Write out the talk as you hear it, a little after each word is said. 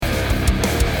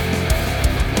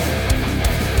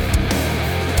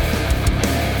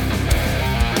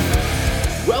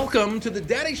to the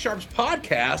Daddy Sharps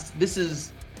podcast. This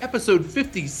is episode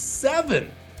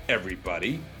 57,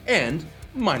 everybody. And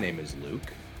my name is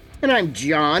Luke. And I'm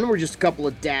John. We're just a couple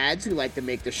of dads who like to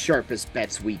make the sharpest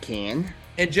bets we can.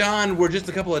 And John, we're just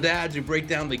a couple of dads who break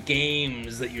down the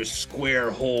games that your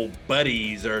square hole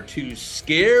buddies are too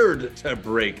scared to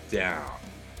break down.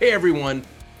 Hey, everyone.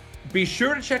 Be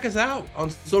sure to check us out on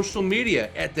social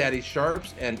media at Daddy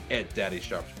Sharps and at Daddy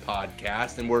Sharps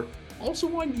Podcast. And we're also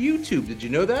on YouTube. Did you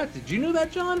know that? Did you know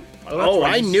that, John? Oh,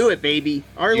 I knew it, baby.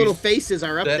 Our little faces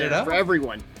are up there for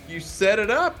everyone. You set it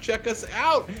up. Check us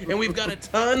out. And we've got a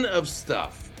ton of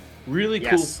stuff. Really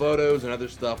cool photos and other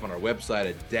stuff on our website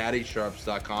at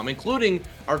daddysharps.com, including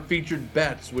our featured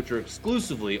bets, which are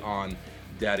exclusively on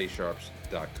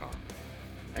daddysharps.com.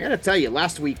 I gotta tell you,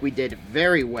 last week we did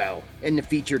very well in the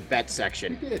featured bet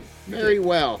section. We did. Very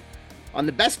well. On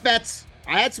the best bets,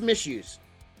 I had some issues.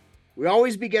 We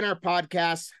always begin our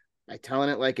podcast by telling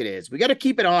it like it is. We got to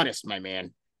keep it honest, my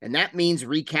man. And that means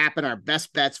recapping our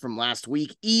best bets from last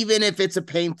week, even if it's a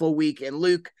painful week. And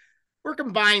Luke, we're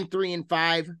combined 3 and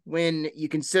 5. When you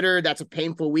consider that's a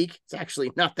painful week, it's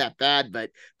actually not that bad,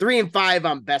 but 3 and 5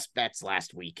 on best bets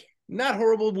last week. Not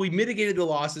horrible. We mitigated the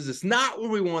losses. It's not where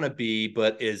we want to be,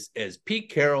 but as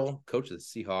Pete Carroll, coach of the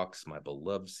Seahawks, my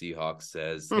beloved Seahawks,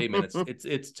 says, hey man,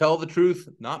 it's tell the truth,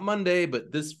 not Monday,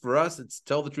 but this for us, it's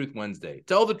tell the truth Wednesday.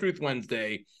 Tell the truth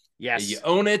Wednesday. Yes. You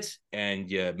own it and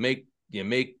you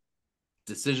make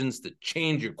decisions to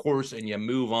change your course and you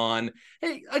move on.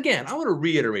 Hey, again, I want to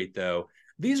reiterate though,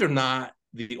 these are not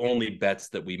the only bets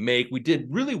that we make. We did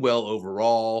really well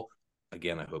overall.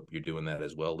 Again, I hope you're doing that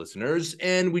as well, listeners.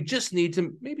 And we just need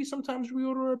to maybe sometimes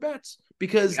reorder our bets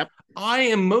because I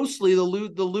am mostly the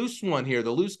loose one here, the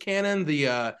loose cannon,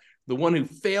 the one who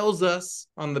fails us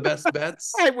on the best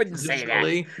bets. I wouldn't say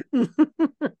that.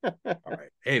 All right.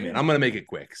 Hey, man, I'm going to make it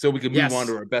quick so we can move on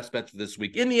to our best bets for this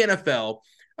week. In the NFL,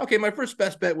 okay, my first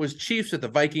best bet was Chiefs at the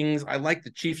Vikings. I like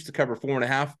the Chiefs to cover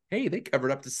 4.5. Hey, they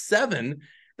covered up to 7.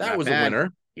 That Not was bad. a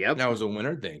winner. Yep. That was a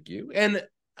winner. Thank you. And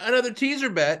another teaser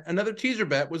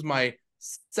bet was my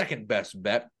second best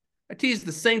bet. I teased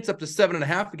the Saints up to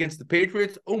 7.5 against the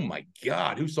Patriots. Oh my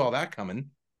God, who saw that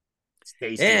coming?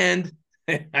 Stacey. And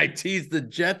I teased the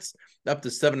Jets up to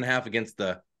 7.5 against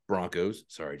the Broncos.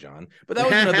 Sorry, John, but that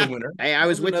was another winner. Hey, I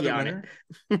was with you on it.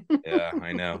 Yeah,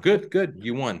 I know. Good.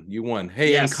 You won.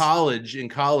 Hey, in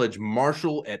college,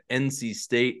 Marshall at NC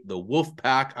State, the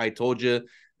Wolfpack. I told you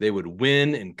they would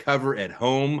win and cover at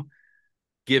home.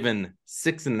 Given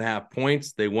 6.5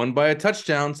 points, they won by a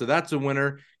touchdown, so that's a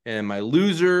winner. And my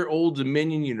loser, Old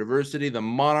Dominion University, the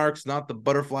Monarchs, not the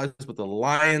Butterflies, but the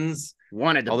Lions.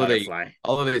 Wanted the butterfly.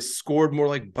 Although they scored more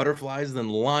like butterflies than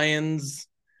lions.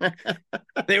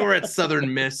 They were at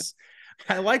Southern Miss.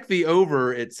 I like the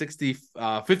over at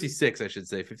 56, I should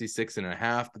say,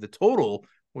 56.5, but the total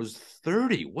was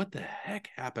 30. What the heck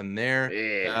happened there?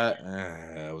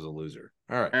 Yeah. I was a loser.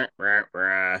 All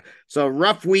right. So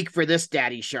rough week for this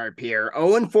Daddy Sharp here.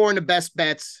 0-4 in the best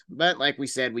bets. But like we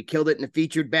said, we killed it in the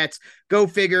featured bets. Go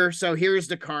figure. So here's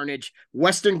the carnage.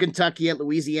 Western Kentucky at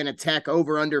Louisiana Tech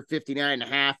over under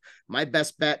 59.5. My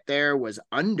best bet there was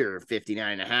under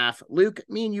 59.5. Luke,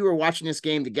 me and you were watching this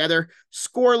game together.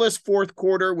 Scoreless fourth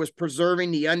quarter was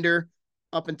preserving the under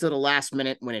up until the last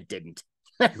minute when it didn't.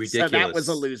 Ridiculous. So that was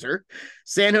a loser.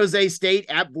 San Jose State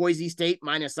at Boise State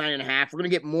 -9.5. We're going to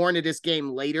get more into this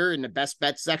game later in the best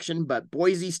bet section, but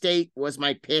Boise State was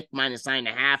my pick,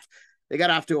 -9.5. They got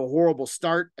off to a horrible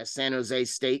start as San Jose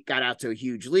State got out to a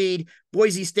huge lead.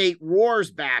 Boise State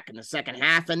roars back in the second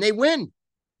half, and they win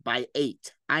by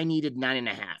 8. I needed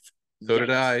 9.5. So did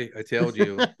I. I told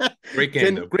you. Great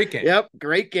game, though. Great game. Yep,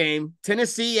 great game.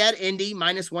 Tennessee at Indy,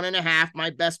 -1.5. My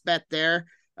best bet there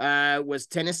was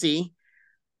Tennessee.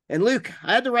 And Luke,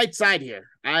 I had the right side here.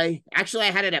 I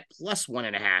had it at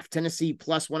 +1.5. Tennessee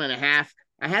 +1.5.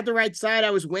 I had the right side.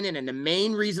 I was winning. And the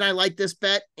main reason I like this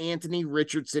bet, Anthony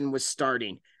Richardson was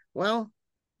starting. Well,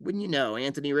 wouldn't you know,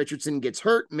 Anthony Richardson gets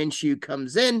hurt. Minshew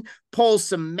comes in, pulls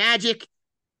some magic,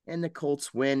 and the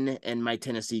Colts win, and my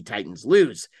Tennessee Titans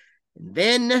lose. And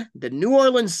then the New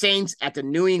Orleans Saints at the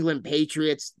New England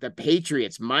Patriots. The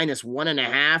Patriots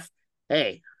 -1.5.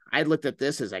 Hey, I looked at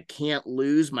this as I can't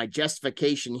lose. My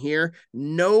justification here,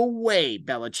 no way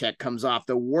Belichick comes off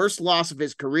the worst loss of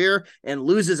his career and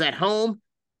loses at home.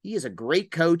 He is a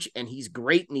great coach, and he's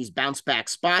great in these bounce-back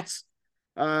spots.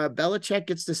 Belichick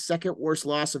gets the second worst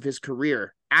loss of his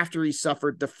career after he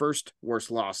suffered the first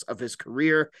worst loss of his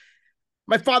career.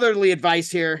 My fatherly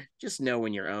advice here, just know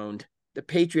when you're owned. The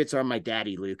Patriots are my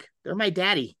daddy, Luke. They're my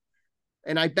daddy.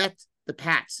 And I bet the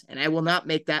Pats, and I will not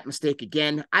make that mistake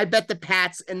again. I bet the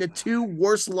Pats in the 2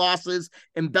 worst losses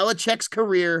in Belichick's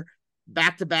career,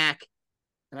 back to back,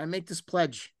 and I make this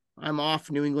pledge. I'm off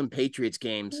New England Patriots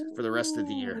games for the rest of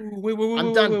the year.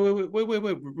 I'm done.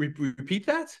 Repeat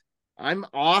that? I'm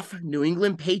off New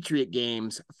England Patriot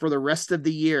games for the rest of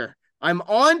the year. I'm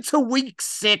on to week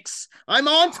 6. I'm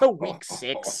on to week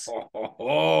 6.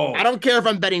 I don't care if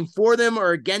I'm betting for them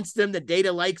or against them. The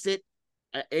data likes it.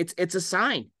 It's a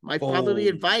sign. My fatherly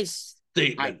advice.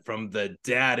 Statement from the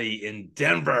daddy in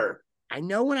Denver. I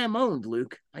know when I'm owned,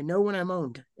 Luke. I know when I'm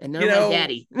owned. And they're my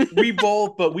daddy. we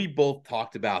both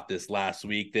talked about this last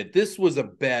week, that this was a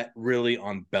bet really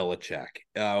on Belichick.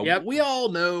 We all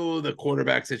know the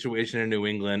quarterback situation in New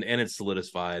England, and it's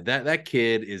solidified. That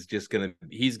kid is just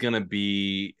he's gonna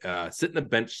be sitting the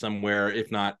bench somewhere,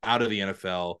 if not out of the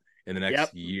NFL in the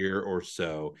next year or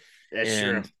so. That's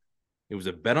true. It was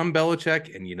a bet on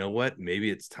Belichick, and you know what? Maybe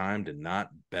it's time to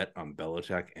not bet on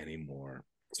Belichick anymore.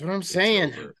 That's what I'm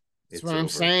saying. That's what I'm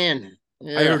saying.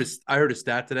 Yeah. I heard a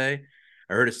stat today.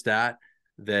 I heard a stat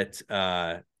that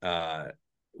why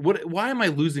am I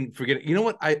losing? Forgetting. You know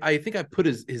what? I think I put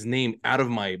his name out of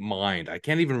my mind. I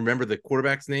can't even remember the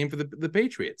quarterback's name for the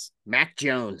Patriots. Mac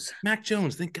Jones.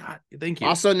 Thank you.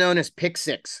 Also known as Pick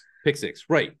Six. Pick Six,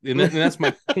 right? And that's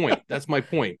my point. That's my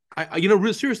point.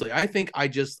 Really seriously, I think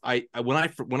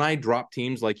when I drop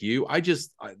teams like you,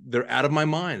 they're out of my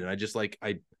mind, and I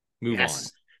move on.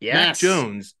 Yes. Mac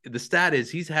Jones, the stat is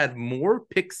he's had more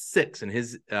pick six in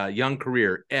his young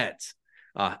career at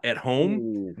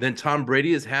home than Tom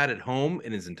Brady has had at home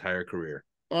in his entire career.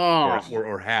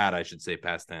 Or had, I should say,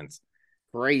 past tense.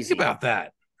 Crazy. Think about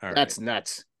that. That's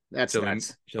nuts. That's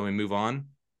nuts. Shall we move on?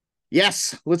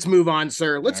 Yes, let's move on,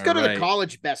 sir. Let's go to the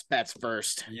college best bets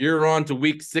first. You're on to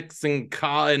week 6 in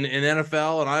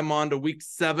NFL, and I'm on to week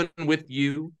 7 with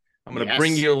you. I'm going to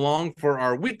bring you along for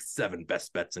our week 7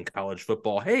 best bets in college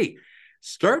football. Hey,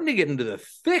 starting to get into the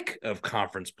thick of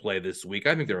conference play this week.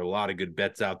 I think there are a lot of good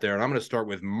bets out there, and I'm going to start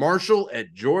with Marshall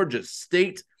at Georgia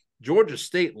State. Georgia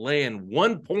State laying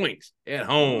 1 point at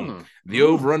home. The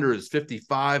over-under is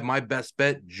 55. My best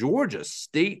bet, Georgia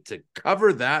State to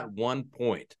cover that 1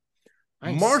 point.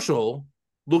 Nice. Marshall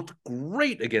looked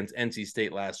great against NC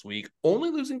State last week,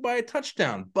 only losing by a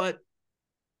touchdown, but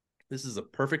this is a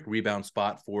perfect rebound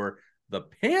spot for the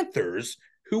Panthers,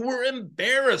 who were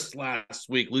embarrassed last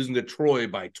week, losing to Troy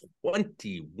by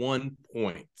 21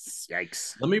 points.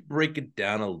 Yikes. Let me break it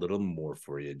down a little more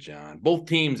for you, John. Both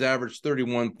teams average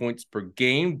 31 points per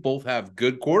game. Both have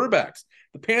good quarterbacks.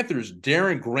 The Panthers'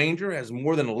 Darren Granger has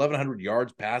more than 1,100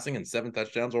 yards passing and 7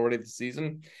 touchdowns already this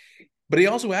season. But he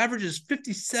also averages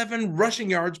 57 rushing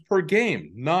yards per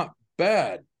game. Not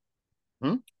bad.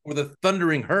 For the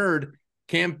Thundering Herd,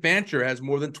 Cam Fancher has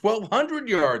more than 1,200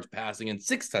 yards passing and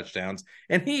 6 touchdowns,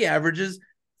 and he averages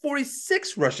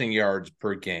 46 rushing yards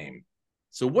per game.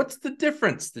 So what's the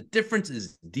difference? The difference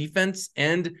is defense.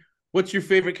 And what's your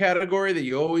favorite category that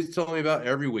you always tell me about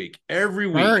every week?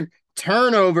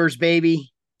 Turnovers,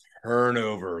 baby.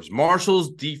 Turnovers.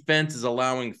 Marshall's defense is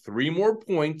allowing 3 more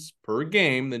points per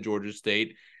game than Georgia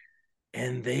State,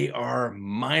 and they are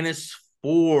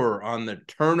 -4 on the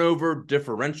turnover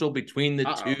differential between the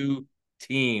two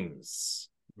teams,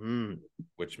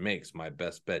 which makes my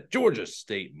best bet Georgia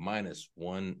State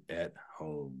 -1 at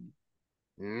home.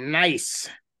 Nice.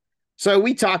 So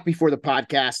we talked before the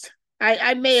podcast.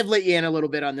 I may have let you in a little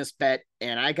bit on this bet,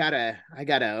 and I gotta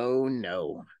oh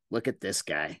no. Look at this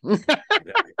guy.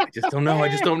 I just don't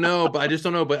know.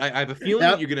 But I have a feeling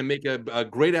that you're going to make a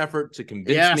great effort to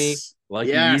convince me like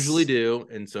you usually do.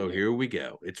 And so here we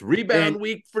go. It's rebound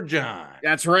week for John.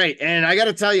 That's right. And I got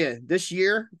to tell you, this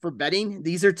year for betting,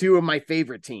 these are 2 of my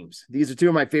favorite teams. And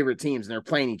they're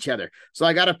playing each other. So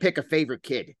I got to pick a favorite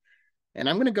kid. And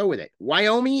I'm going to go with it.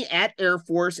 Wyoming at Air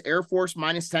Force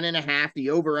 -10.5,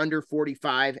 the over under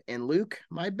 45. And Luke,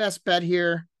 my best bet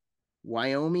here,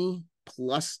 Wyoming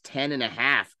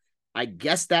 +10.5. I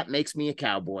guess that makes me a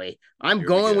Cowboy. I'm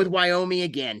going with Wyoming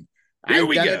again.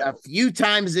 I've done it a few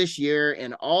times this year,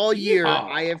 and all year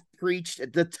I have preached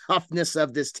the toughness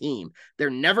of this team.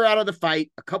 They're never out of the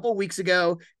fight. A couple weeks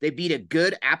ago, they beat a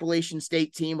good Appalachian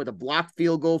State team with a blocked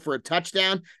field goal for a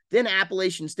touchdown. Then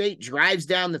Appalachian State drives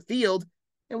down the field,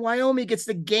 and Wyoming gets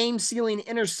the game-sealing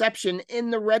interception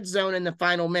in the red zone in the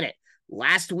final minute.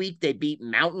 Last week, they beat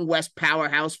Mountain West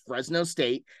powerhouse Fresno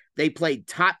State. They played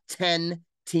top 10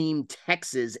 team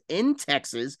Texas in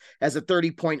Texas as a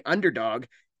 30-point underdog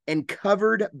and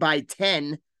covered by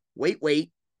 10,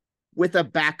 wait, with a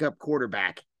backup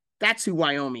quarterback. That's who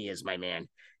Wyoming is, my man.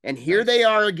 And here they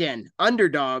are again,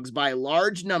 underdogs by a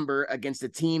large number against a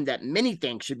team that many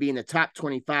think should be in the top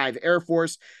 25, Air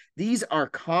Force. These are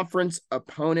conference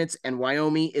opponents, and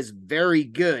Wyoming is very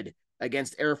good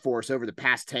against Air Force over the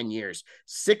past 10 years.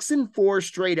 6-4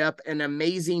 straight up, an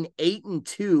amazing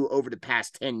 8-2 over the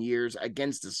past 10 years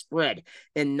against the spread.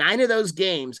 In 9 of those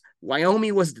games,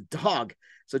 Wyoming was the dog.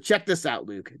 So check this out,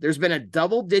 Luke. There's been a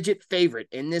double-digit favorite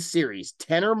in this series,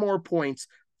 10 or more points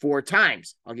 4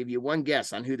 times. I'll give you one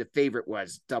guess on who the favorite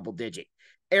was, double-digit.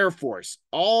 Air Force.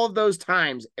 All of those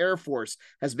times, Air Force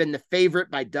has been the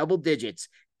favorite by double digits,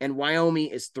 and Wyoming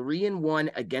is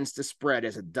 3-1 against the spread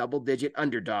as a double-digit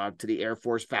underdog to the Air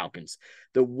Force Falcons.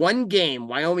 The one game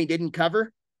Wyoming didn't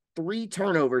cover, 3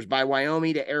 turnovers by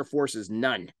Wyoming to Air Force's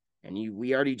none. And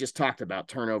we already just talked about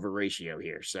turnover ratio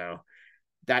here, so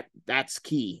that's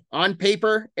key. On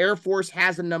paper, Air Force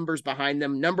has the numbers behind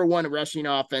them. Number 1 rushing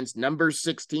offense, number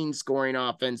 16 scoring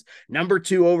offense, number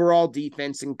 2 overall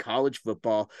defense in college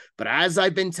football. But as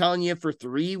I've been telling you for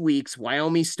 3 weeks,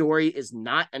 Wyoming's story is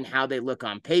not in how they look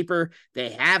on paper.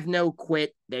 They have no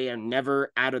quit. They are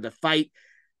never out of the fight.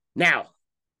 Now,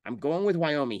 I'm going with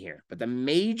Wyoming here, but the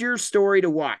major story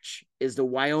to watch is the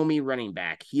Wyoming running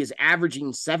back. He is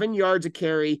averaging 7 yards a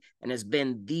carry and has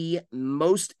been the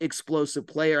most explosive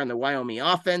player on the Wyoming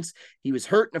offense. He was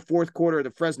hurt in the fourth quarter of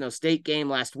the Fresno State game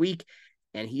last week,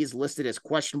 and he is listed as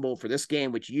questionable for this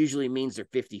game, which usually means they're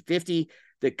 50-50.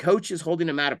 The coach is holding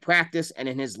him out of practice, and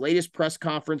in his latest press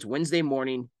conference Wednesday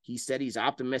morning, he said he's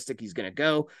optimistic he's going to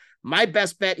go. My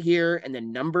best bet here, and the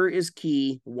number is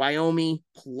key, Wyoming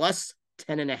plus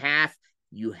 10.5.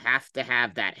 You have to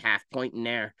have that half point in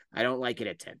there. I don't like it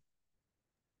at 10.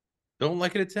 Don't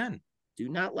like it at 10. Do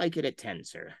not like it at 10,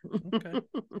 sir. Okay.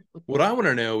 What I want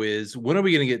to know is, when are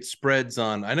we going to get spreads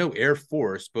on? I know Air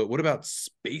Force, but what about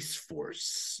Space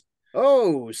Force?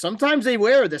 Oh, sometimes they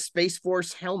wear the Space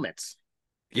Force helmets.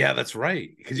 Yeah, that's right.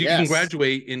 Because you can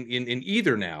graduate in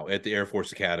either now at the Air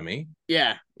Force Academy.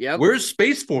 Yeah. Yep. Where's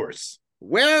Space Force?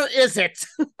 Where is it?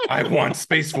 I want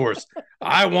Space Force.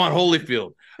 I want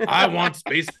Holyfield. I want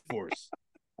Space Force.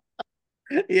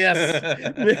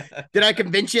 Yes. Did I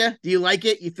convince you? Do you like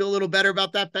it? You feel a little better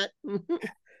about that bet?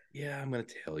 Yeah, I'm going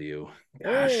to tell you.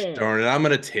 Gosh darn it. I'm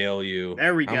going to tell you.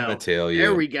 There we go. I'm going to tell you.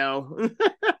 There we go.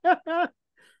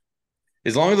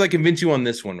 As long as I convince you on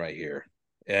this one right here.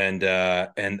 And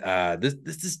this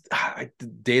is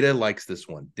Data likes this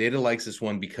one. Data likes this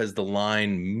one because the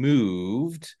line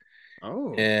moved.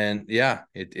 Oh. And yeah,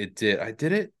 it did. I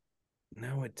did it.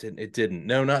 No, it didn't. It didn't.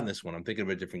 No, not in this one. I'm thinking of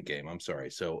a different game. I'm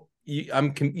sorry. So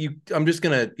I'm just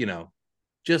gonna,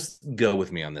 just go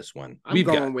with me on this one. We've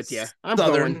going with you. I'm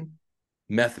Southern going.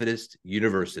 Methodist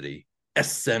University,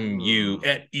 SMU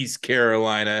at East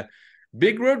Carolina.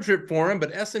 Big road trip for him,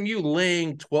 but SMU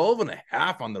laying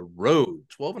 12.5 on the road.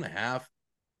 12.5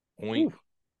 point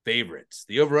favorites.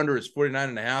 The over-under is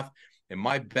 49.5. And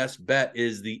my best bet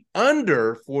is the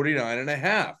under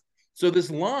 49.5. So this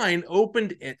line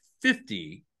opened at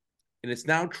 50, and it's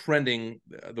now trending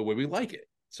the way we like it.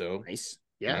 So nice.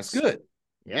 Yes. That's good.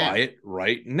 Yeah. Buy it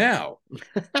right now.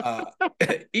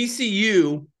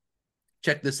 ECU,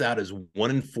 check this out, is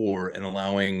 1-4 and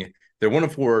allowing, they're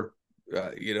 1-4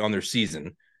 on their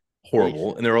season.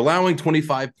 Horrible. And they're allowing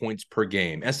 25 points per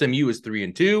game. SMU is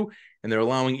 3-2. And they're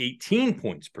allowing 18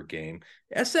 points per game.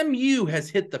 SMU has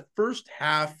hit the first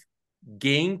half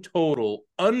game total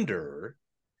under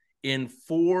in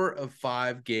 4 of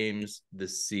 5 games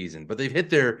this season. But they've hit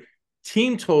their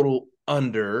team total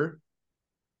under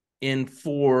in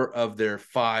 4 of their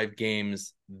 5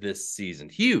 games this season.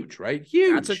 Huge, right?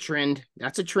 Huge. That's a trend.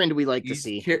 That's a trend we like to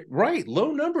see. Right.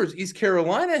 Low numbers. East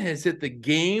Carolina has hit the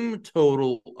game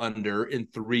total under in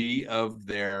 3 of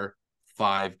their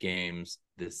 5 games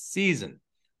this season.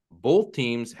 Both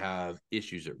teams have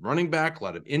issues at running back, a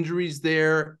lot of injuries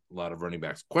there, a lot of running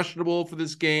backs questionable for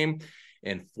this game.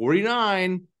 And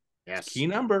 49, yes, key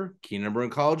number in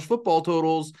college football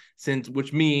totals,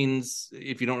 which means,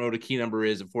 if you don't know what a key number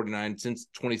is at 49, since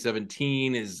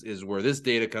 2017 is where this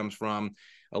data comes from,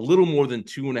 a little more than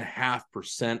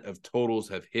 2.5% of totals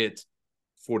have hit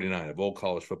 49 of all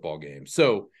college football games.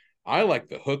 So I like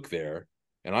the hook there,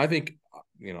 and I think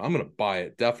I'm going to buy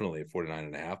it definitely at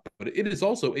 49.5, but it is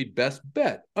also a best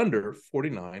bet under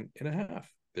 49.5.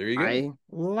 There you go. I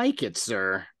like it,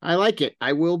 sir. I like it.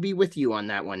 I will be with you on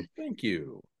that one. Thank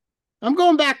you. I'm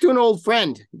going back to an old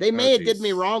friend. They may have did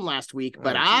me wrong last week,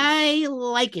 but I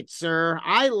like it, sir.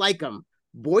 I like them.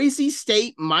 Boise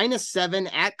State -7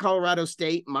 at Colorado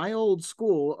State. My old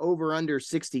school over under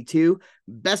 62.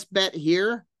 Best bet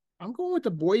here. I'm going with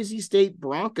the Boise State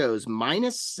Broncos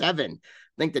 -7.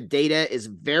 I think the data is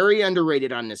very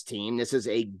underrated on this team. This is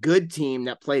a good team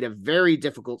that played a very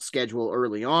difficult schedule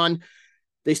early on.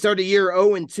 They started the year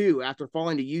 0-2 after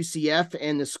falling to UCF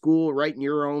and the school right in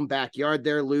your own backyard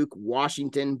there, Luke.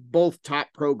 Washington, both top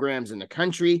programs in the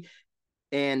country.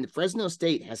 And Fresno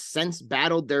State has since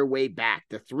battled their way back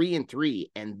to 3-3,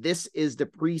 and this is the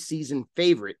preseason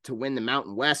favorite to win the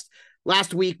Mountain West.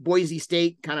 Last week, Boise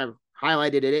State kind of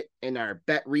highlighted it in our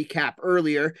bet recap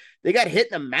earlier. They got hit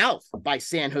in the mouth by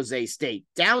San Jose State,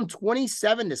 down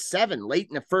 27-7 late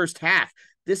in the first half.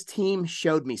 This team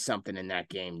showed me something in that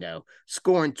game, though,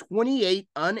 scoring 28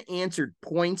 unanswered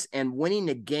points and winning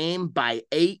the game by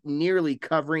 8, nearly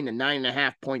covering the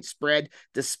 9.5-point spread,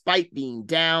 despite being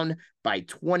down by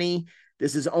 20.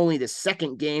 This is only the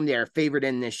second game they are favored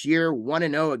in this year,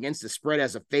 1-0 against the spread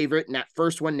as a favorite. And that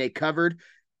first one they covered,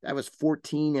 that was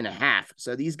 14.5.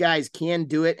 So these guys can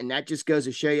do it, and that just goes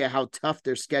to show you how tough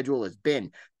their schedule has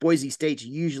been. Boise State's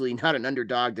usually not an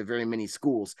underdog to very many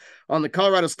schools. On the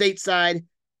Colorado State side,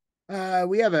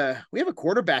 we have a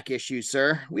quarterback issue,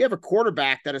 sir. We have a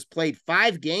quarterback that has played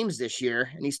 5 games this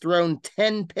year, and he's thrown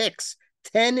 10 picks,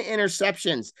 10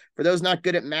 interceptions. For those not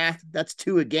good at math, that's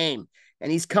 2 a game.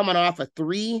 And he's coming off a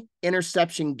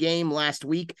 3-interception game last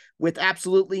week with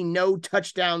absolutely no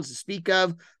touchdowns to speak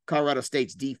of. Colorado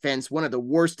State's defense, one of the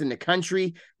worst in the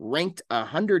country, ranked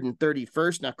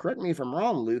 131st. Now, correct me if I'm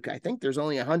wrong, Luke. I think there's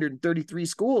only 133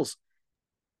 schools.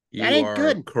 That ain't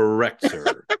good. Correct,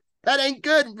 sir. That ain't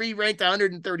good. Re-ranked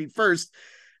 131st.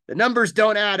 The numbers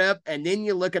don't add up, and then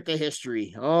you look at the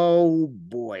history. Oh,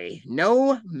 boy.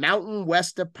 No Mountain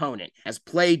West opponent has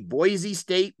played Boise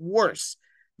State worse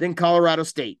than Colorado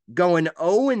State, going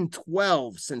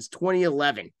 0-12 since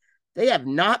 2011. They have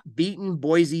not beaten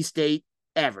Boise State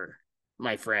ever,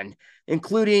 my friend,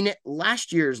 including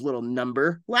last year's little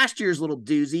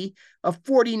doozy, a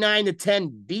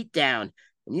 49-10 beatdown.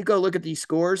 When you go look at these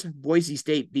scores, Boise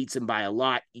State beats them by a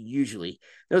lot, usually.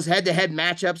 Those head-to-head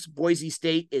matchups, Boise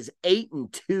State is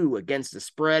 8-2 against the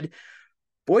spread.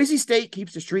 Boise State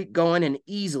keeps the streak going and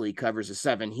easily covers a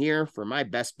 7 here for my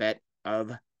best bet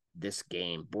of this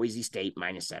game. Boise State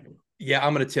 -7. Yeah,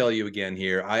 I'm going to tell you again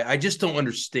here. I just don't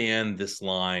understand this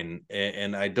line,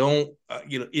 and I don't,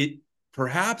 it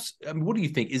perhaps. I mean, what do you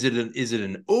think? Is it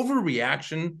an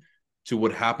overreaction to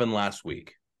what happened last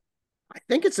week? I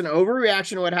think it's an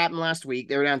overreaction to what happened last week.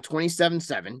 They were down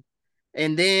 27-7.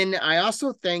 And then I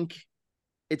also think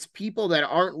it's people that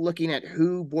aren't looking at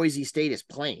who Boise State is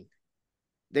playing.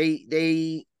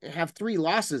 They have 3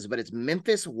 losses, but it's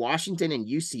Memphis, Washington, and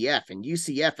UCF. And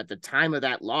UCF at the time of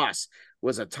that loss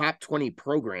was a top 20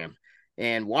 program.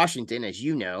 And Washington, as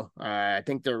you know, I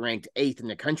think they're ranked 8th in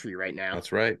the country right now.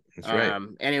 That's right.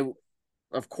 And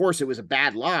of course, it was a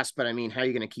bad loss, but I mean, how are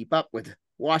you going to keep up with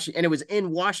Washington? And it was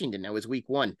in Washington. That was week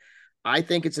 1. I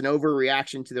think it's an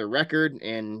overreaction to their record.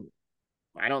 And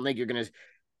I don't think you're going to,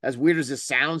 as weird as this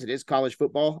sounds, it is college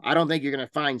football. I don't think you're going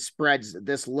to find spreads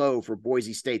this low for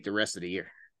Boise State the rest of the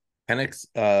year. Penix,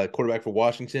 quarterback for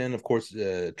Washington, of course,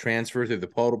 transfer through the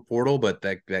portal, but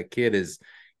that kid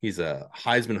he's a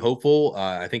Heisman hopeful.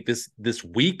 I think this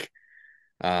week,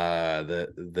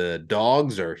 the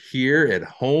Dogs are here at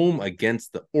home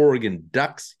against the Oregon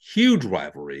Ducks. Huge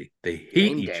rivalry. They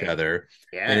hate each other,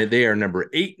 and they are number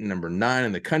 8 and number 9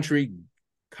 in the country.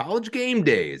 College game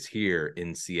day is here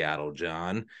in Seattle,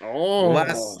 John. Oh,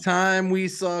 last time we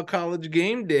saw college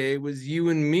game day was you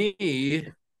and me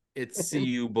at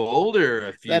CU Boulder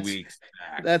a few weeks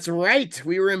back. That's right.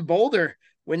 We were in Boulder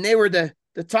when they were the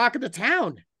talk of the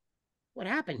town. What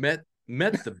happened? Met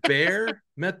the bear.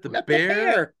 Met the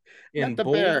bear in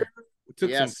Boulder. We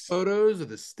took some photos of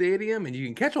the stadium, and you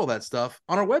can catch all that stuff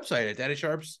on our website at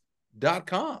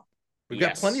daddysharps.com. We've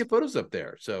got plenty of photos up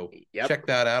there, so check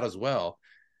that out as well.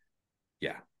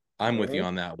 Yeah, I'm with you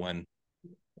on that one.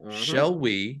 Shall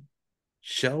we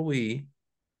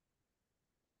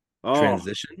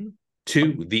transition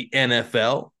to the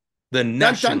NFL, the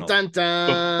National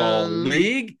Football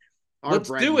League?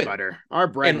 Let's do it. Our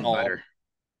bread and butter.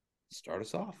 Start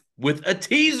us off with a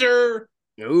teaser.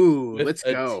 Ooh, let's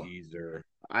go. Teaser.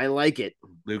 I like it.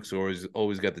 Luke's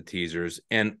always got the teasers.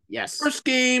 And yes,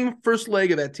 first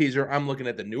leg of that teaser, I'm looking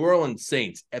at the New Orleans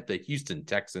Saints at the Houston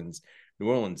Texans. New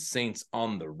Orleans Saints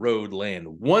on the road land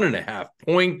 1.5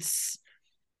 points.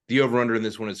 The over-under in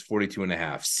this one is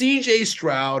 42.5. CJ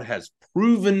Stroud has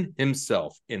proven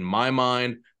himself in my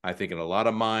mind. I think in a lot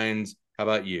of minds. How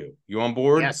about you? You on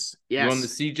board? Yes. You on the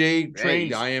CJ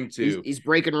train? I am too. He's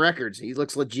breaking records. He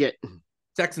looks legit.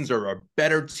 Texans are a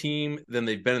better team than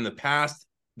they've been in the past.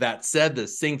 That said, the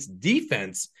Saints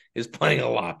defense is playing a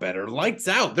lot better. Lights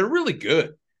out. They're really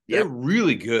good. They're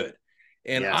really good.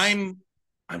 And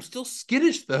I'm still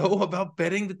skittish, though, about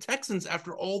betting the Texans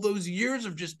after all those years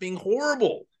of just being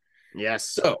horrible. Yes.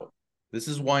 So this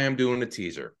is why I'm doing a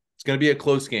teaser. It's going to be a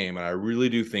close game, and I really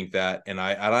do think that. And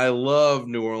I love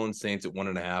New Orleans Saints at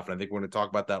 1.5, and I think we're going to talk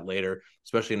about that later,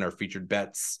 especially in our featured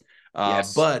bets.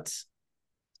 Yes. But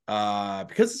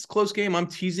because it's a close game, I'm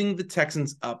teasing the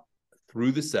Texans up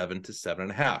through the 7 to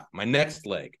 7.5. My next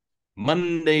leg,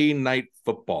 Monday Night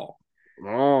Football. We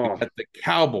got the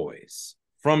Cowboys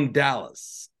from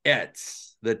Dallas at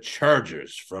the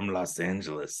Chargers from Los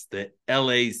Angeles, the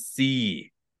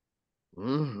LAC.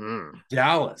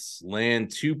 Dallas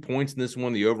land 2 points in this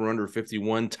one, the over-under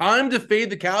 51. Time to fade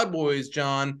the Cowboys,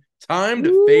 John. Time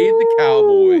to fade the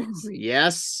Cowboys.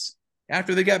 Yes.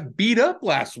 After they got beat up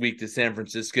last week to San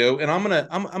Francisco, and I'm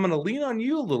gonna lean on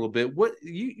you a little bit.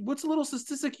 What's a little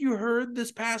statistic you heard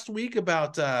this past week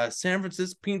about San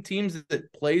Francisco teams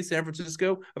that play San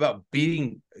Francisco about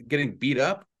getting beat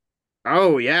up?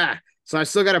 Oh yeah. So I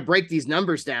still got to break these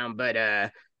numbers down,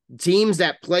 but teams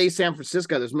that play San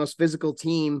Francisco, the most physical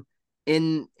team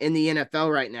in the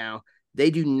NFL right now,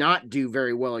 they do not do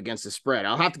very well against the spread.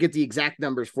 I'll have to get the exact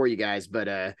numbers for you guys,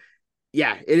 but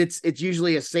yeah, it's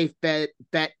usually a safe bet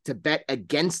to bet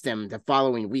against them the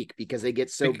following week because they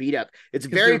get so beat up. It's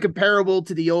very comparable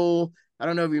to the old, I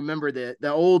don't know if you remember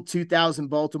the old 2000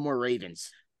 Baltimore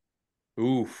Ravens.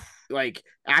 Oof. Like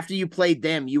after you played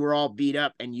them, you were all beat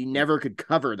up and you never could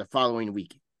cover the following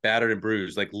week. Battered and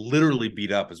bruised, like literally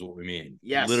beat up is what we mean.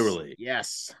 Yes. Literally.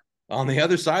 Yes. On the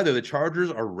other side, though, the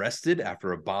Chargers are rested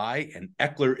after a bye, and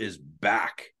Eckler is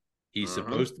back. He's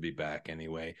supposed to be back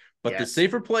anyway. But the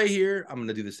safer play here, I'm going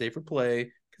to do the safer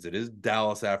play because it is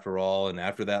Dallas after all. And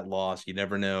after that loss, you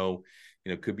never know.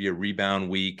 Could be a rebound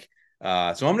week. So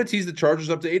I'm going to tease the Chargers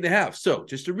up to 8.5. So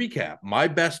just to recap, my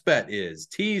best bet is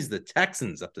tease the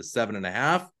Texans up to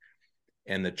 7.5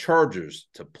 and the Chargers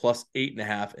to plus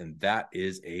 8.5. And that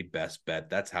is a best bet.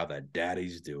 That's how the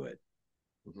daddies do it.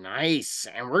 Nice.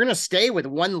 And we're going to stay with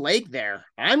one leg there.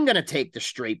 I'm going to take the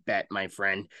straight bet, my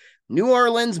friend. New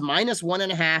Orleans minus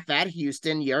 1.5 at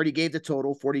Houston. You already gave the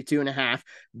total 42.5.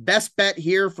 Best bet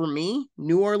here for me,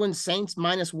 New Orleans Saints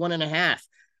minus 1.5.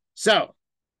 So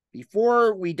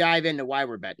before we dive into why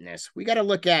we're betting this, we got to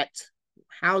look at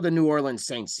how the New Orleans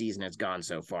Saints season has gone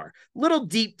so far. Little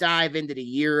deep dive into the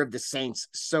year of the Saints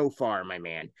so far, my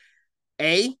man.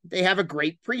 They have a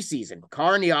great preseason.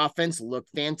 Carr and the offense look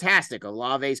fantastic.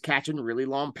 Olave's catching really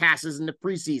long passes in the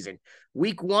preseason.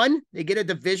 Week 1, they get a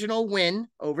divisional win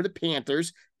over the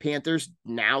Panthers. Panthers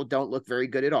now don't look very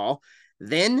good at all.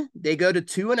 Then they go to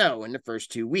 2-0 in the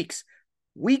first 2 weeks.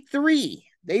 Week 3,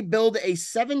 they build a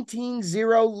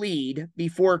 17-0 lead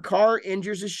before Carr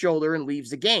injures his shoulder and leaves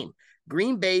the game.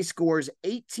 Green Bay scores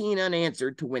 18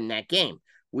 unanswered to win that game.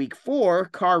 Week 4,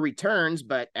 Carr returns,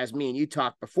 but as me and you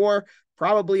talked before,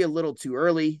 probably a little too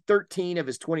early. 13 of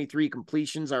his 23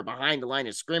 completions are behind the line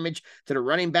of scrimmage to the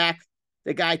running back.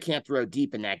 The guy can't throw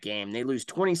deep in that game. They lose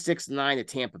 26-9 to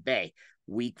Tampa Bay.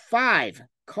 Week 5,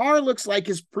 Carr looks like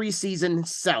his preseason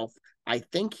self. I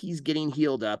think he's getting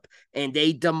healed up, and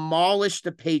they demolish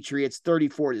the Patriots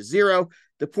 34-0.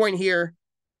 The point here,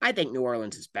 I think New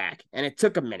Orleans is back, and it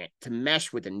took a minute to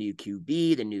mesh with the new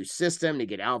QB, the new system, to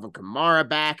get Alvin Kamara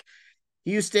back.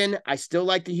 Houston, I still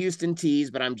like the Houston tease,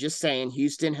 but I'm just saying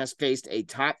Houston has faced a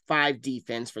top 5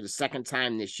 defense for the second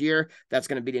time this year. That's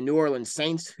going to be the New Orleans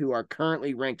Saints, who are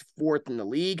currently ranked 4th in the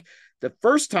league. The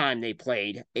first time they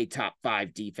played a top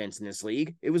 5 defense in this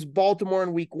league, it was Baltimore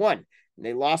in week 1, and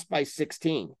they lost by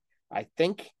 16. I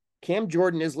think Cam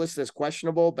Jordan is listed as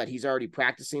questionable, but he's already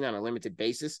practicing on a limited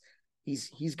basis.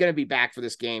 He's going to be back for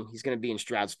this game. He's going to be in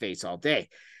Stroud's face all day.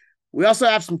 We also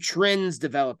have some trends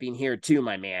developing here too,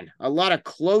 my man. A lot of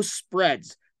close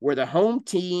spreads where the home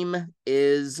team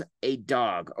is a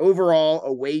dog. Overall,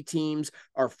 away teams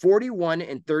are 41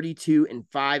 and 32 and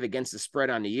 5 against the spread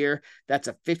on the year. That's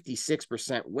a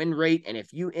 56% win rate. And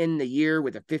if you end the year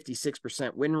with a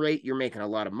 56% win rate, you're making a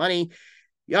lot of money.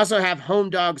 You also have home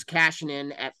dogs cashing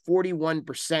in at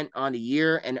 41% on the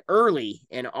year. And early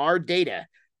in our data,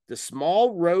 the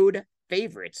small road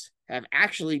favorites have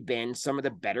actually been some of the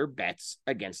better bets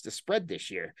against the spread this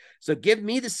year. So give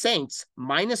me the Saints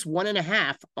minus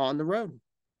 1.5 on the road.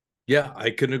 Yeah, I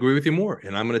couldn't agree with you more.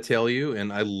 And I'm going to tell you,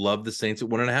 and I love the Saints at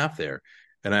 1.5 there.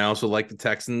 And I also like the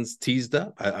Texans teased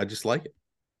up. I just like it.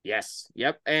 Yes.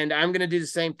 Yep. And I'm going to do the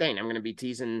same thing. I'm going to be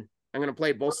teasing. I'm going to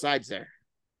play both sides there.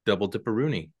 Double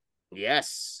dipperoonie.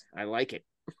 Yes. I like it.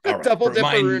 All right, Double for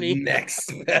my dipperoonie.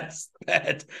 next best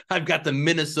bet, I've got the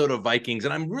Minnesota Vikings,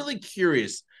 and I'm really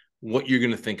curious what you're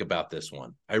going to think about this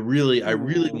one. I really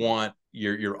want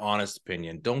your honest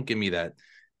opinion. Don't give me that.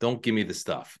 Don't give me the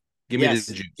stuff. Give me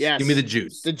the juice. Yes. Give me the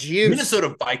juice. The juice.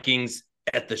 Minnesota Vikings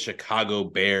at the Chicago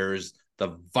Bears.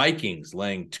 The Vikings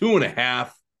laying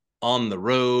 2.5 on the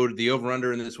road. The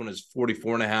over-under in this one is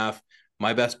 44.5.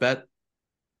 My best bet,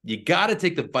 you got to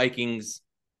take the Vikings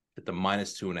at the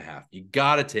 -2.5. You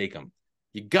got to take them.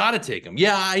 You got to take them.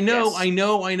 Yeah, I know.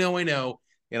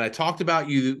 And I talked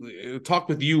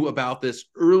with you about this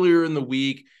earlier in the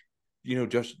week.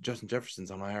 Justin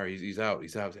Jefferson's on IR. He's out.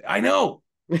 I know.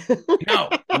 No,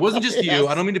 it wasn't just you.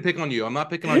 I don't mean to pick on you. I'm not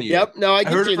picking on you. Yep. No, I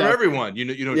heard it from though. everyone.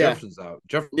 Jefferson's out.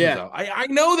 Out. I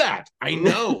know that. I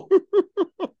know.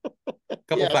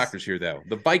 Couple factors here, though.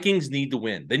 The Vikings need to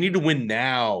win. They need to win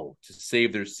now to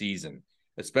save their season,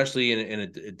 especially in a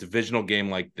divisional game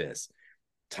like this.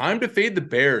 Time to fade the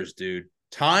Bears, dude.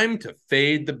 Time to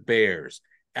fade the Bears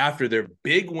after their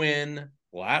big win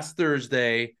last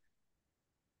Thursday.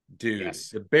 Dude,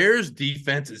 the Bears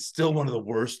defense is still one of the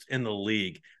worst in the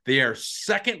league. They are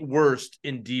second worst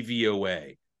in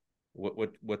DVOA.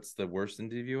 What's the worst in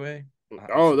DVOA?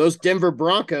 Those Denver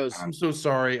Broncos. I'm so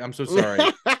sorry.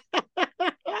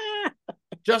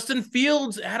 Justin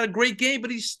Fields had a great game,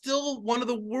 but he's still one of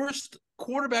the worst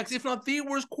quarterbacks, if not the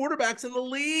worst quarterbacks in the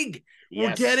league. Yes.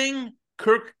 We're getting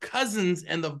Kirk Cousins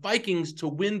and the Vikings to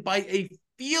win by a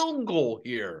field goal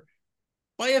here.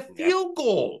 By a field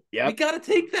goal. Yep. We got to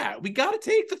take that. We got to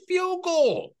take the field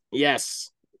goal.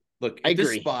 Yes. Look, at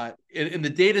this spot, and the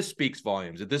data speaks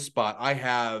volumes. At this spot, I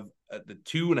have the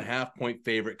 2.5-point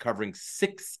favorite covering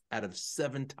 6 out of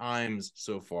 7 times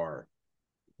so far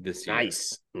this year.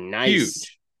 Nice.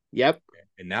 Huge. Yep.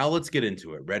 And now let's get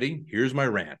into it. Ready? Here's my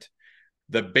rant.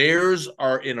 The Bears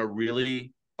are in a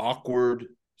really awkward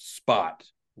spot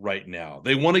right now.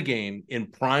 They won a game in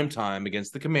prime time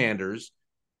against the Commanders,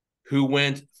 who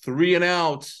went 3 and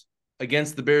out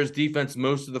against the Bears defense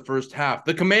most of the first half.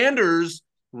 The Commanders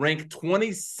ranked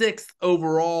 26th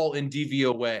overall in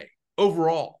DVOA.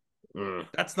 Overall.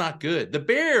 That's not good. The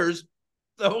Bears,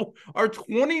 though, are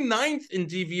 29th in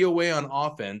DVOA on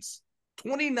offense.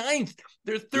 29th.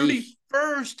 They're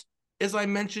 31st, as I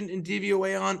mentioned, in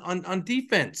DVOA on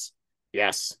defense.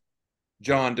 Yes.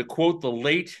 John, to quote the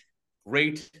late,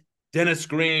 great Dennis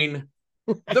Green,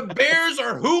 the Bears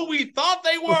are who we thought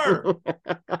they were.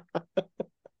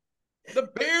 The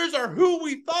Bears are who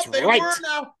we thought they were.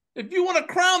 Now, if you want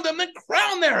to crown them, then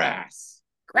crown their ass.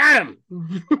 Crown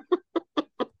them.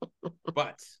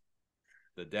 But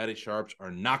the Daddy Sharps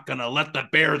are not going to let the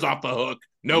Bears off the hook.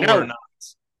 No, we're not.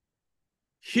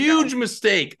 Huge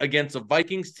mistake against a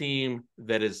Vikings team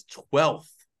that is 12th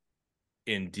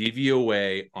in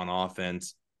DVOA on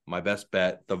offense. My best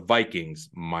bet, the Vikings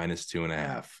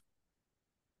 -2.5.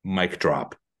 Mic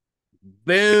drop.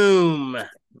 Boom.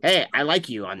 Hey, I like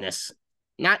you on this.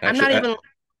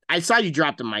 I saw you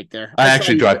drop the mic there. I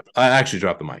actually dropped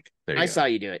the mic. I saw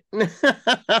you do it.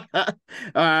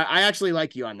 I actually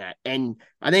like you on that. And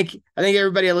I think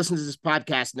everybody that listens to this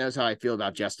podcast knows how I feel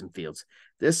about Justin Fields.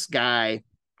 This guy,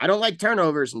 I don't like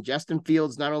turnovers, and Justin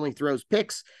Fields not only throws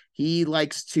picks, he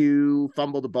likes to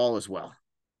fumble the ball as well.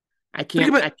 Think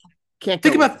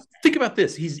about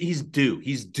this. He's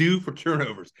due for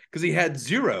turnovers because he had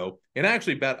 0. And I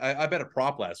actually bet a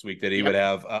prop last week that he would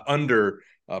have under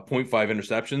 0.5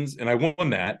 interceptions, and I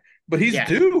won that. But he's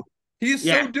due. He's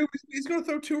so due. He's going to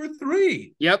throw 2 or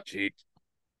 3. Yep. Jeez.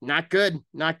 Not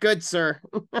good, sir.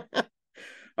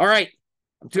 All right,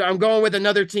 I'm going with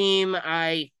another team.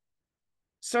 I'm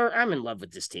in love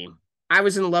with this team. I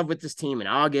was in love with this team in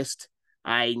August.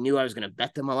 I knew I was going to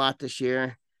bet them a lot this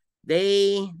year.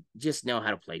 They just know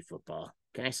how to play football.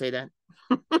 Can I say that?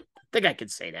 I think I could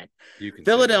say that. You can.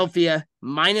 Philadelphia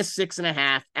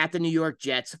 -6.5 at the New York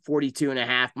Jets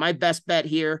 42.5. My best bet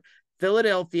here,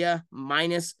 Philadelphia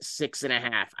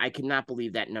 -6.5. I cannot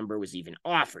believe that number was even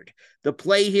offered. The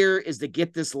play here is to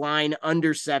get this line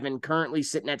under 7, currently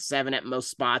sitting at 7 at most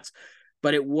spots,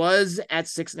 but it was at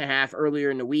 6.5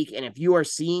 earlier in the week. And if you are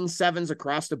seeing 7s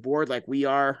across the board like we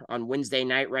are on Wednesday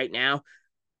night right now,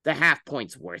 the half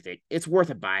point's worth it. It's worth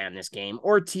a buy on this game,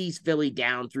 or tease Philly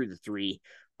down through the 3.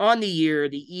 On the year,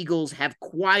 the Eagles have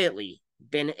quietly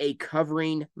been a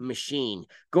covering machine,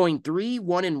 going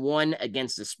 3-1-1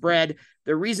 against the spread.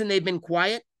 The reason they've been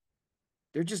quiet,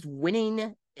 they're just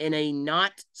winning in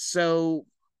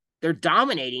they're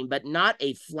dominating, but not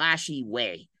a flashy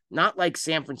way, not like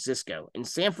San Francisco. And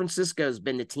San Francisco has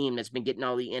been the team that's been getting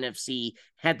all the NFC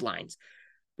headlines.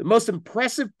 The most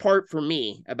impressive part for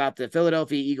me about the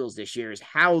Philadelphia Eagles this year is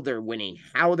how they're winning,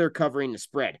 how they're covering the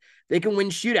spread. They can win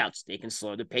shootouts. They can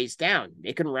slow the pace down.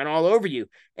 They can run all over you.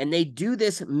 And they do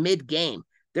this mid-game.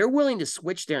 They're willing to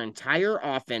switch their entire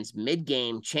offense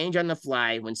mid-game, change on the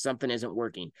fly when something isn't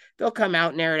working. They'll come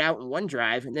out and air it out in one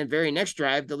drive, and then very next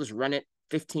drive, they'll just run it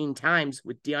 15 times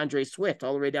with DeAndre Swift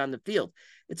all the way down the field.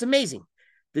 It's amazing.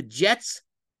 The Jets,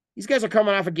 these guys are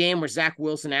coming off a game where Zach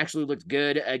Wilson actually looked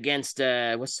good against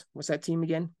what's that team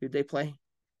again? Who'd they play?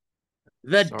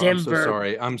 I'm so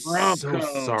sorry. I'm so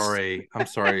sorry. I'm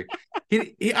sorry.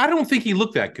 I don't think he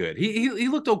looked that good. He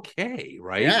looked okay,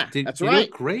 right? Yeah, Did that's he right.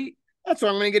 look great? That's what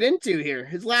I'm going to get into here.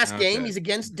 His last game, he's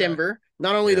against Denver.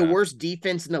 Not only the worst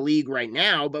defense in the league right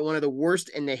now, but one of the worst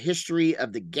in the history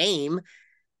of the game.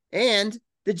 And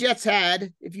the Jets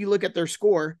had, if you look at their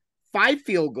score, 5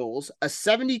 field goals, a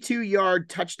 72-yard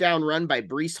touchdown run by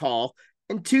Breece Hall,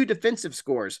 and 2 defensive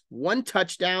scores, 1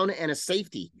 touchdown and a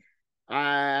safety.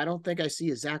 I don't think I see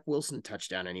a Zach Wilson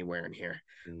touchdown anywhere in here.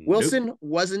 Nope. Wilson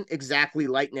wasn't exactly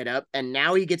lighting it up, and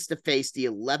now he gets to face the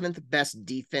 11th best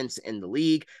defense in the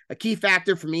league. A key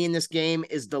factor for me in this game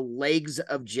is the legs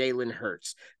of Jalen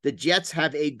Hurts. The Jets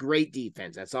have a great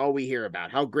defense. That's all we hear about,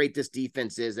 how great this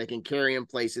defense is. They can carry in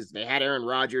places. They had Aaron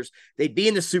Rodgers. They'd be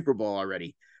in the Super Bowl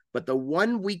already. But the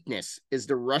one weakness is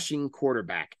the rushing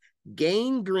quarterback.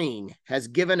 Gang Green has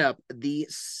given up the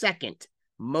second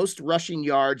most rushing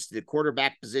yards to the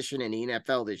quarterback position in the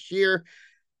NFL this year.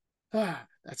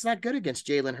 That's not good against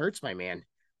Jalen Hurts, my man.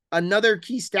 Another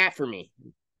key stat for me: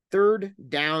 third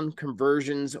down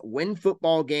conversions win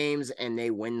football games and they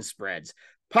win spreads.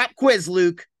 Pop quiz,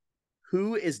 Luke.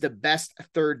 Who is the best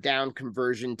third down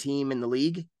conversion team in the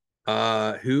league?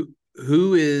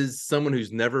 Who is someone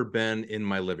who's never been in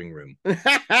my living room?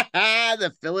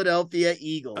 The Philadelphia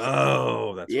Eagles.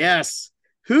 Oh, that's yes.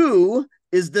 Right. Who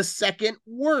is the second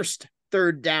worst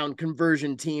third down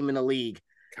conversion team in the league?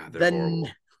 God, they're horrible.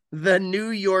 The New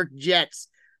York Jets,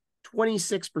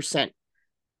 26%.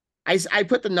 I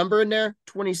put the number in there,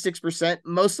 26%.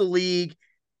 Most of the league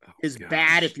is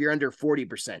bad if you're under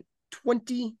 40%.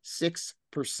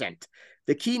 26%.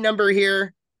 The key number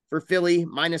here for Philly,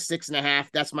 -6.5.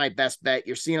 That's my best bet.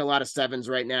 You're seeing a lot of 7s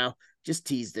right now. Just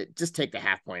tease it. Just take the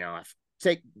half point off.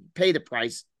 Pay the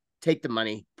price. Take the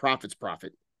money. Profit's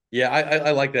profit. Yeah,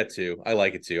 I like that too. I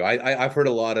like it too. I've heard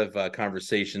a lot of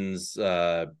conversations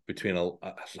between a lot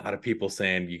of people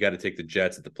saying you got to take the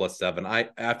Jets at the +7.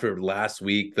 After last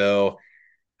week though,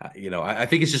 I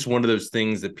think it's just one of those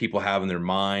things that people have in their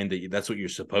mind that that's what you're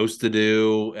supposed to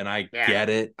do, and I get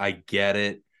it. But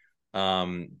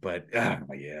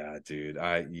yeah, dude,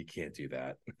 you can't do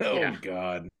that. Oh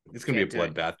God, it's gonna be a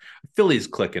bloodbath. Philly's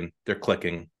clicking. They're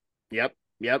clicking. Yep.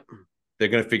 They're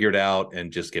going to figure it out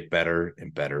and just get better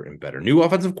and better and better. New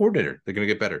offensive coordinator. They're going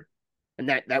to get better. And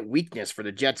that weakness for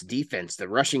the Jets defense, the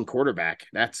rushing quarterback,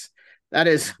 this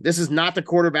is not the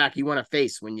quarterback you want to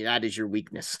face when that is your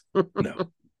weakness.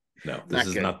 No,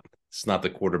 it's not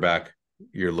the quarterback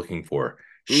you're looking for.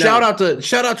 No. Shout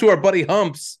out to our buddy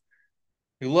Humps,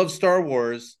 who loves Star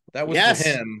Wars. That was for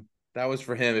him. That was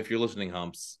for him. If you're listening,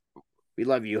 Humps, we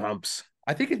love you, Humps.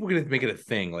 I think we're going to make it a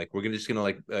thing. Like we're just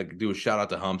going to do a shout out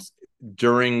to Humps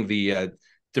during the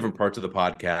different parts of the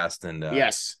podcast. And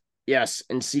yes,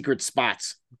 in secret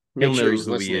spots. He'll know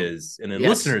who he is, and then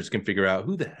listeners can figure out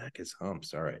who the heck is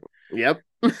Humps. All right. Yep.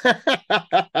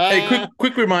 Hey,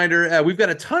 quick reminder: we've got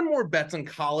a ton more bets on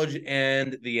college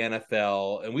and the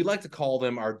NFL, and we like to call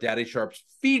them our Daddy Sharps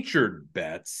featured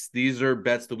bets. These are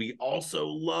bets that we also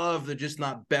love. They're just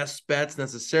not best bets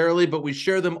necessarily, but we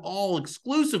share them all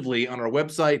exclusively on our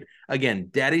website. Again,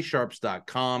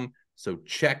 daddysharps.com. So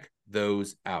check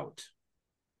those out.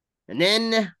 And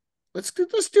then let's do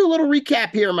a little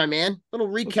recap here, my man. A little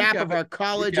recap of our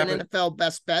college and NFL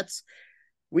best bets.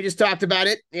 We just talked about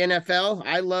it. The NFL.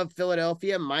 I love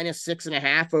Philadelphia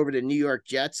 -6.5 over the New York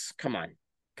Jets. Come on.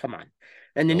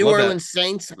 And the New Orleans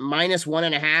Saints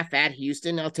 -1.5 at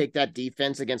Houston. I'll take that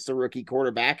defense against the rookie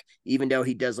quarterback, even though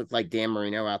he does look like Dan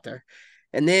Marino out there.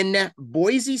 And then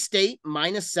Boise State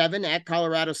 -7 at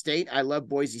Colorado State. I love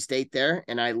Boise State there.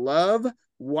 And I love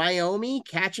Wyoming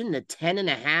catching the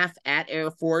 10.5 at Air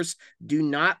Force. Do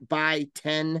not buy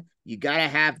 10. You got to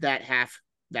have that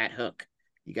hook.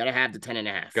 You got to have the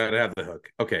 10.5. Got to have the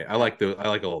hook. Okay. I like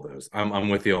all those. I'm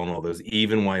with you on all those.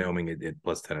 Even Wyoming at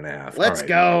 +10.5. Let's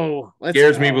go.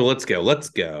 Scares me, but let's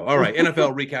go. All right.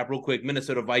 NFL recap real quick.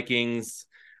 Minnesota Vikings.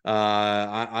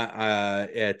 At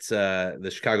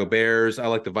the Chicago Bears. I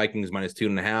like the Vikings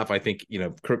 -2.5. I think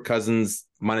Kirk Cousins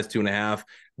 -2.5.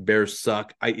 Bears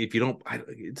suck.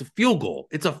 It's a field goal.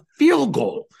 It's a field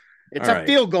goal.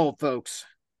 Field goal, folks.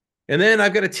 And then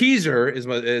I've got a teaser is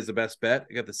the best bet.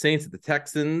 I got the Saints at the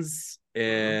Texans,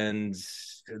 and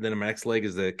Then my next leg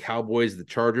is the Cowboys, the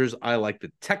Chargers. I like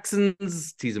the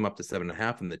Texans, tease them up to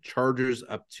 7.5, and the Chargers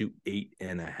up to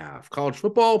 8.5. College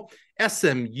football,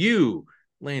 SMU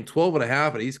laying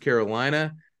 12.5 at East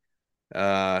Carolina.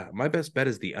 My best bet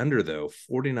is the under, though,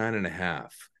 49.5.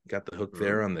 Got the hook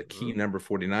there on the key number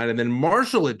 49. And then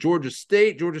Marshall at Georgia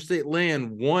State. Georgia State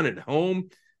laying 1 at home.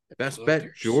 Best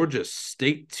bet, Georgia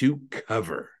State to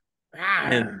cover.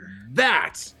 And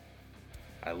that,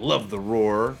 I love the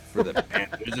roar for the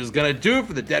Panthers, is going to do it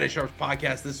for the Daddy Sharps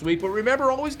podcast this week. But remember,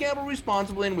 always gamble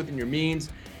responsibly and within your means.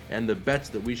 And the bets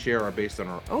that we share are based on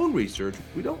our own research.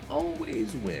 We don't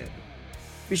always win.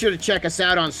 Be sure to check us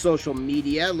out on social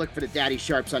media. Look for the Daddy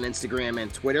Sharps on Instagram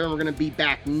and Twitter. And we're going to be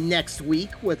back next week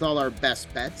with all our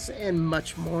best bets and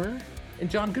much more. And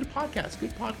John, good podcast.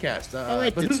 Good podcast. I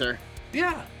liked it, sir.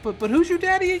 Yeah, but who's your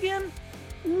daddy again?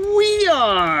 We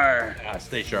are.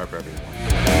 Stay sharp,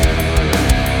 everyone.